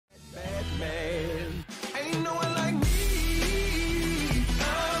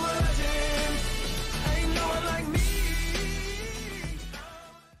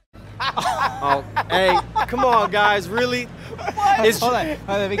Oh, hey, come on, guys, really? Hold on,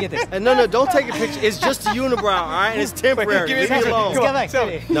 let me get this. No, don't take a picture. It's just a unibrow, all right? And it's temporary. Give me Leave me alone.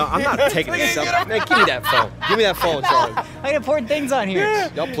 No, I'm not taking this selfie. Man, give me that phone. Give me that phone, Charlie. I got important things on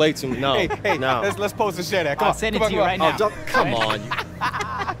here. Y'all play too. No, Hey, no. let's post and share that. Come I'll on, send it come to you on. right now. Oh, come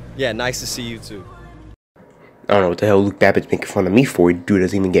on. Yeah, nice to see you too. I don't know what the hell Luke Babbitt's making fun of me for. Dude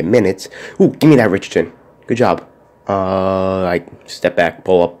doesn't even get minutes. Ooh, give me that, Richardson. Good job. I step back,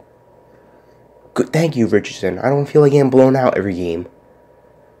 pull up. Good, thank you, Richardson. I don't feel like getting blown out every game.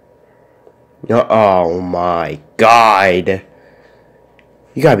 No, oh my God.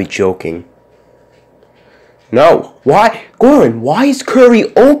 You gotta be joking. No, why? Goran, why is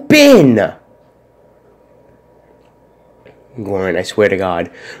Curry open? Goran, I swear to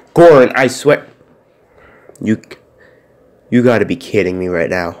God. Goran, I swear. You gotta be kidding me right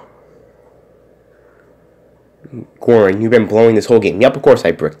now. Goran, you've been blowing this whole game. Yep, of course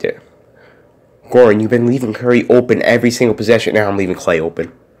I bricked it. Goran, you've been leaving Curry open every single possession. Now I'm leaving Clay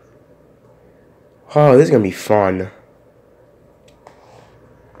open. Oh, this is gonna be fun.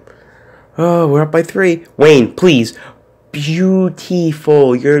 Oh, we're up by 3. Wayne, please.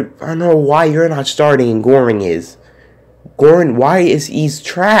 Beautiful. I don't know why you're not starting and Goran is. Goran, why is he's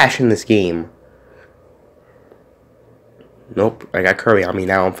trash in this game? Nope, I got Curry on me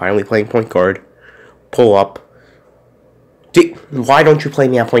now. I'm finally playing point guard. Pull up. Why don't you play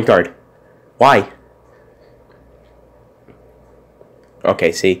me at point guard? Why?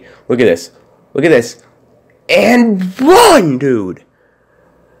 Okay, see. Look at this. Look at this. And run, dude.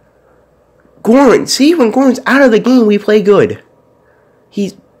 Goran, see, when Goran's out of the game, we play good.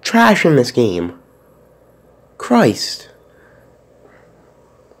 He's trash in this game. Christ.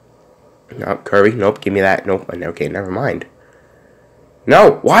 No, Curry, nope, give me that. Nope, okay, never mind.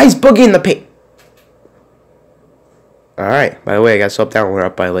 No, why is Boogie in the paint? Alright, by the way, I got subbed down. We're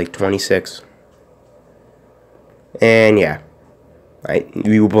up by like 26. And yeah,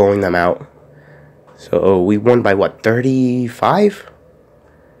 we were blowing them out. So we won by what, 35?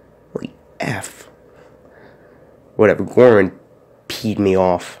 Holy F. Whatever, Goran peed me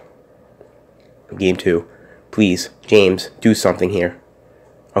off. Game 2. Please, James, do something here.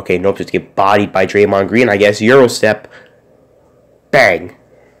 Okay, nope, just get bodied by Draymond Green, I guess. Euro step. Bang.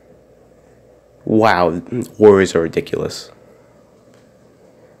 Wow, Warriors are ridiculous.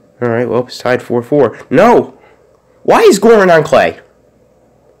 Alright, well, it's tied 4-4. No! Why is Goran on Clay?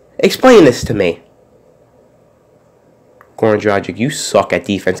 Explain this to me. Goran Dragic, you suck at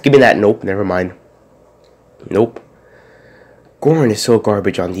defense. Give me that. Nope, never mind. Nope. Goran is so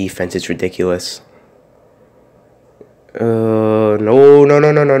garbage on defense, it's ridiculous. No,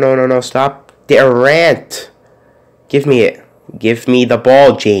 stop. Durant. Give me it. Give me the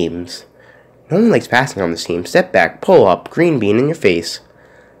ball, James. No one likes passing on this team. Step back, pull up, green bean in your face.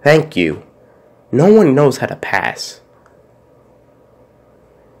 Thank you. No one knows how to pass.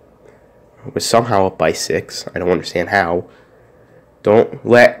 We're somehow up by 6. I don't understand how. Don't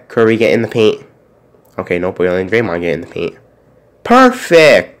let Curry get in the paint. Okay, nope, we're letting Draymond get in the paint.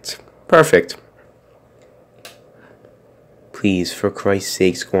 Perfect. Perfect. Please, for Christ's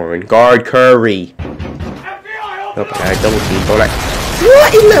sake, Goran. Guard Curry. Nope, I got double team. Don't I?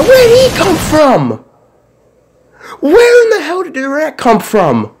 What in the? Where did he come from? Where in the hell did Durant come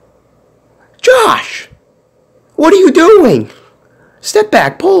from? Josh! What are you doing? Step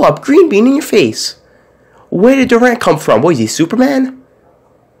back, pull up, green bean in your face. Where did Durant come from? What is he, Superman?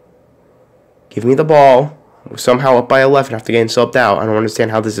 Give me the ball. We're somehow up by 11 after getting subbed out. I don't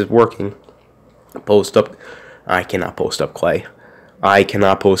understand how this is working. Post up. I cannot post up Clay. I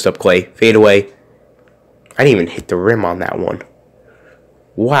cannot post up Clay. Fade away. I didn't even hit the rim on that one.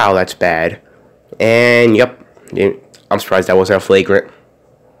 Wow, that's bad. And, yep. I'm surprised that wasn't a flagrant.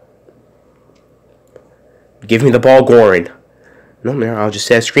 Give me the ball, Goran. No, man, I'll just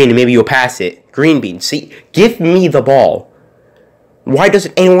set a screen and maybe you'll pass it. Green bean, see? Give me the ball. Why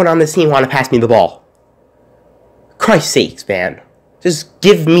doesn't anyone on this team want to pass me the ball? Christ's sakes, man. Just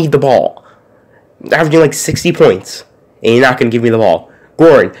give me the ball. I'm averaging like 60 points. And you're not going to give me the ball.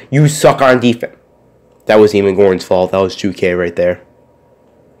 Goran, you suck on defense. That wasn't even Goran's fault. That was 2K right there.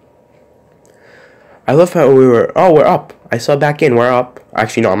 I love how we were... Oh, we're up. I subbed back in. We're up.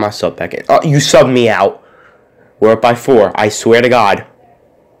 Actually, no, I'm not subbed back in. Oh, you subbed me out. We're up by 4. I swear to God.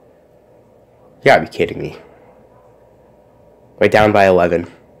 You gotta be kidding me. We're down by 11.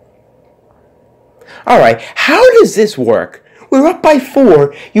 Alright, how does this work? We're up by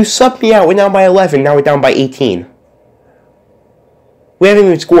 4. You subbed me out. We're down by 11. Now we're down by 18. We haven't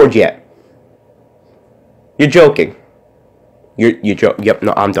even scored yet. You're joking. You're joking. Yep,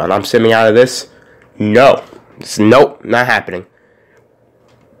 no, I'm done. I'm simming out of this. No. Nope, not happening.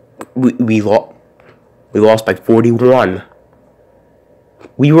 We lost by 41.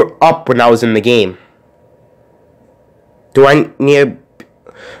 We were up when I was in the game. Do I need...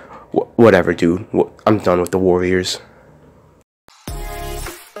 Whatever, dude. I'm done with the Warriors.